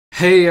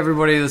Hey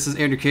everybody, this is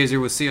Andrew Kaiser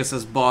with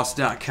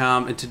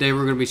CSSBoss.com, and today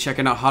we're going to be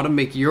checking out how to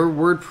make your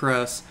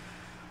WordPress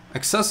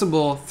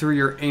accessible through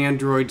your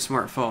Android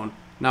smartphone.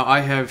 Now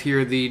I have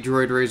here the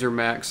Droid Razr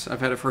Max.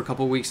 I've had it for a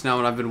couple weeks now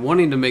and I've been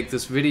wanting to make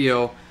this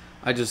video.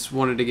 I just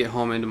wanted to get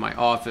home into my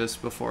office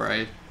before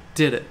I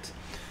did it.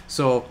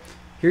 So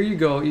here you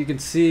go. You can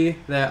see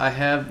that I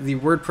have the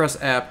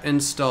WordPress app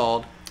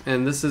installed,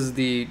 and this is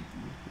the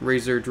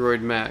Razr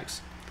Droid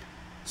Max.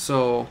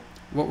 So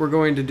what we're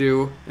going to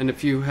do, and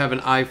if you have an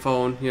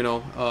iPhone,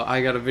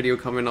 I got a video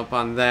coming up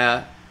on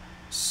that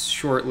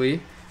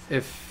shortly.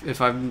 If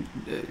I'm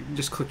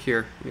just click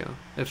here,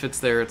 if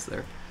it's there, it's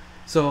there.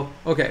 So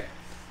okay,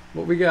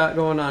 what we got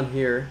going on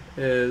here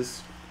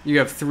is you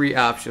have three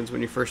options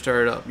when you first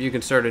start it up. You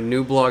can start a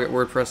new blog at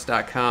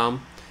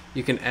WordPress.com.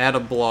 You can add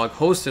a blog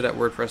hosted at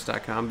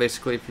WordPress.com,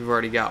 basically if you've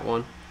already got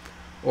one,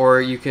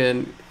 or you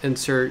can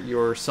insert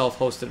your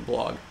self-hosted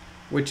blog,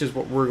 which is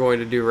what we're going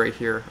to do right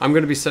here. I'm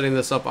going to be setting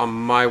this up on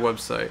my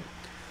website.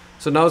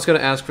 So now it's going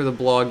to ask for the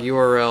blog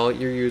URL,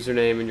 your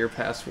username, and your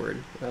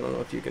password. I don't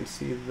know if you can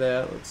see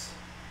that.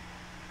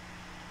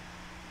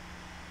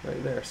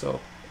 Right there. So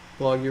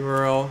blog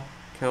URL,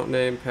 account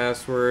name,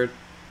 password,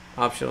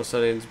 optional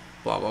settings,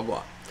 blah, blah,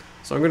 blah.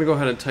 So I'm going to go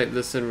ahead and type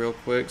this in real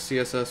quick,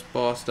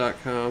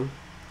 cssboss.com,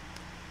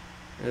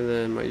 and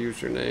then my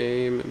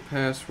username and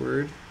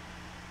password.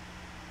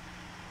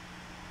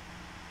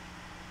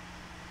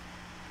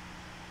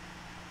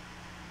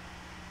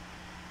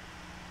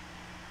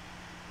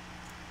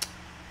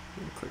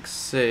 Click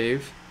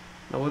save.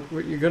 Now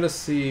what you're going to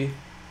see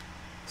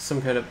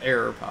some kind of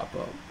error pop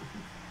up.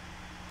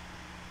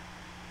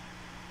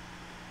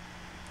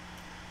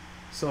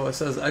 So it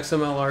says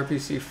XML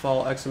RPC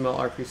fall XML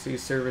RPC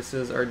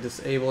services are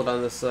disabled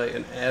on the site.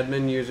 An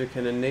admin user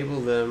can enable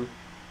them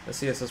at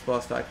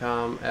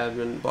cssboss.com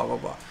admin blah blah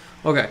blah.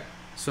 Okay,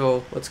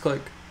 so let's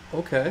click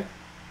OK.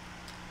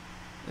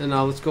 And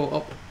now let's go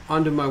up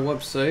onto my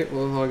website.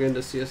 We'll log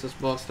into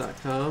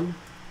cssboss.com.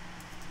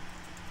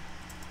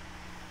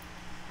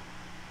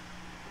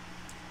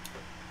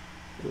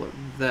 Let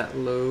that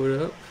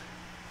load up.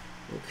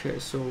 Okay,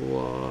 so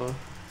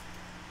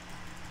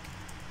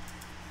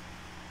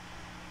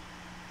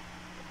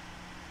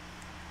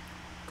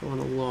going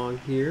along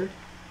here.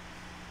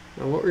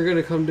 Now what we're going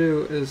to come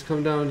do is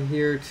come down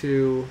here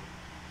to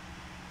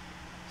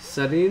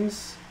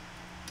settings,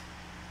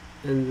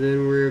 and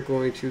then we're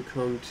going to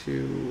come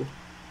to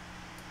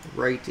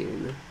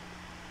writing,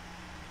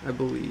 I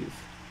believe.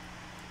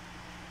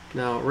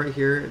 Now right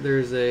here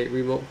there's a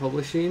remote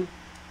publishing,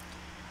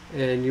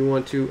 and you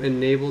want to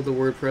enable the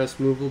WordPress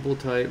movable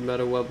type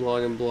meta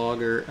weblog and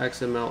blogger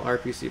XML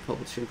RPC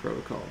publishing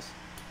protocols.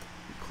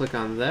 Click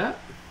on that.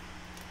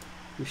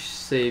 You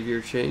save your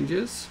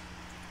changes,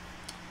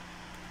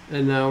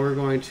 and now we're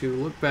going to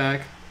look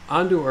back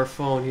onto our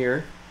phone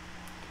here,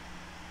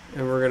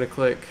 and we're going to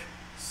click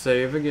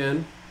save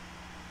again.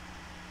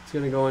 It's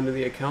going to go into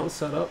the account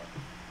setup,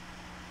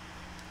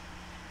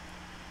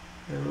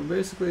 and we're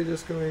basically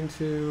just going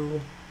to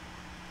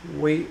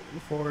wait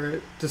for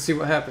it to see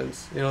what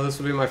happens. This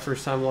will be my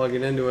first time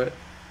logging into it.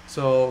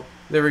 So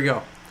there we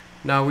go.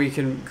 Now we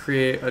can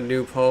create a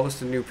new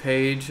post, a new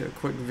page, a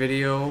quick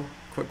video,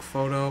 quick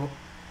photo.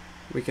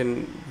 We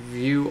can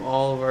view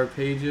all of our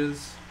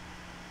pages.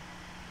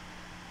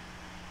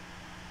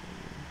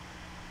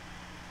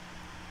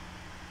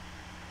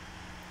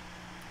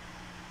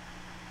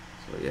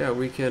 So yeah,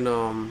 we can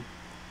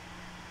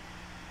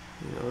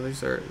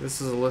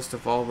this is a list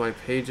of all of my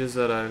pages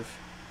that I've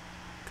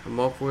come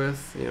up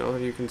with.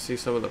 You can see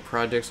some of the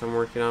projects I'm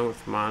working on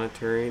with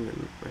monitoring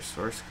and my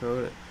source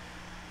code.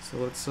 So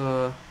let's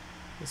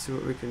see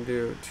what we can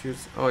do.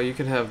 You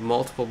can have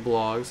multiple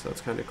blogs.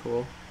 That's kind of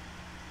cool.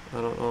 I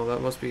don't know,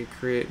 that must be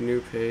create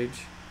new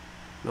page.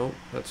 Nope,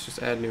 that's just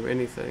add new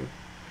anything.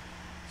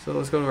 So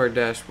let's go to our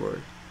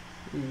dashboard.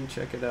 You can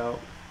check it out.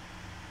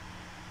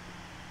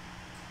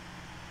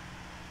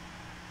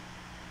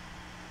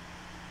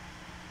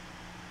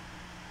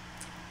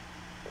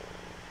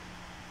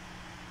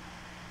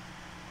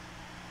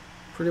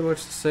 Pretty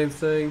much the same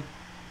thing.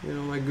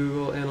 My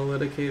Google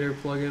Analyticator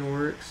plugin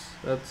works.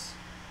 It's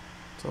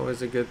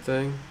always a good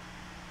thing.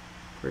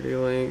 Pretty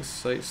links,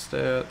 site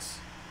stats.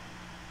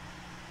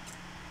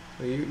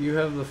 So you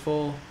have the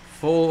full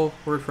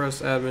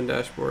WordPress admin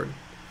dashboard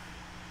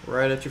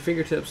right at your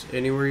fingertips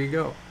anywhere you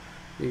go.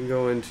 You can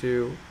go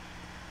into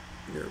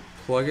your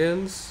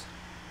plugins.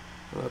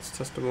 Oh, that's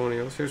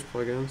testimonials. Here's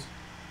plugins.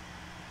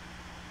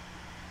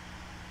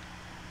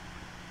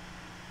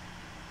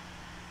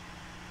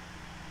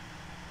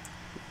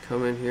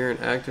 Come in here and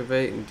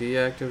activate and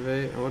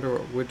deactivate. I wonder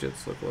what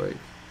widgets look like.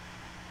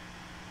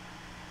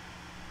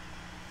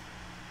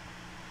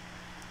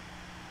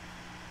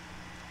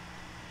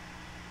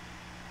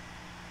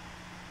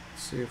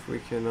 See if we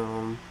can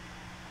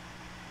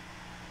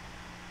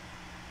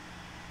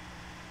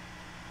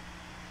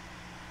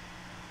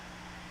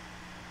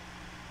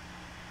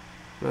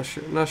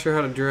not sure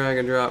how to drag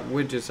and drop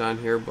widgets on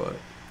here, but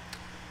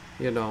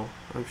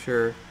I'm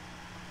sure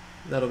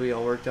that'll be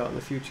all worked out in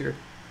the future.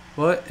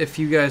 But if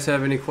you guys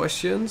have any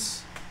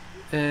questions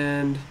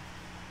and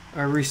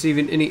are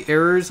receiving any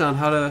errors on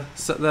how to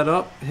set that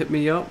up, hit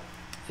me up,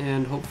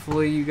 and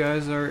hopefully you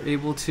guys are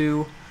able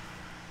to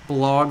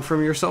blog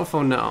from your cell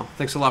phone now.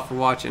 Thanks a lot for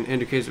watching.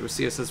 Andrew Kaiser with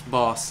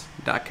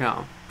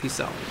CSSBoss.com. Peace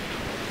out.